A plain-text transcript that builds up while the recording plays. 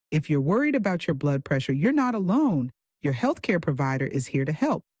If you're worried about your blood pressure, you're not alone. Your healthcare provider is here to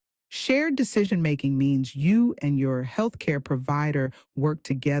help. Shared decision making means you and your healthcare provider work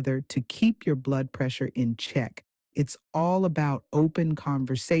together to keep your blood pressure in check. It's all about open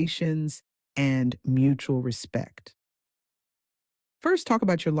conversations and mutual respect. First, talk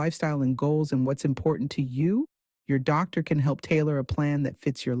about your lifestyle and goals and what's important to you. Your doctor can help tailor a plan that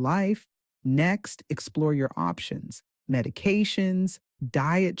fits your life. Next, explore your options: medications,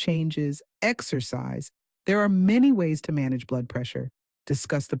 diet changes, exercise. There are many ways to manage blood pressure.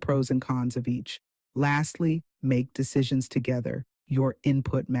 Discuss the pros and cons of each. Lastly, make decisions together. Your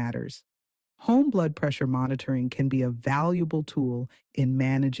input matters. Home blood pressure monitoring can be a valuable tool in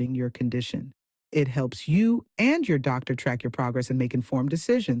managing your condition. It helps you and your doctor track your progress and make informed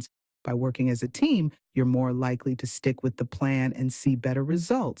decisions. By working as a team, you're more likely to stick with the plan and see better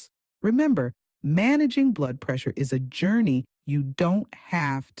results. Remember, managing blood pressure is a journey you don't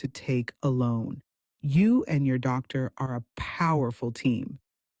have to take alone. You and your doctor are a powerful team.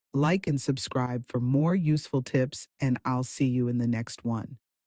 Like and subscribe for more useful tips, and I'll see you in the next one.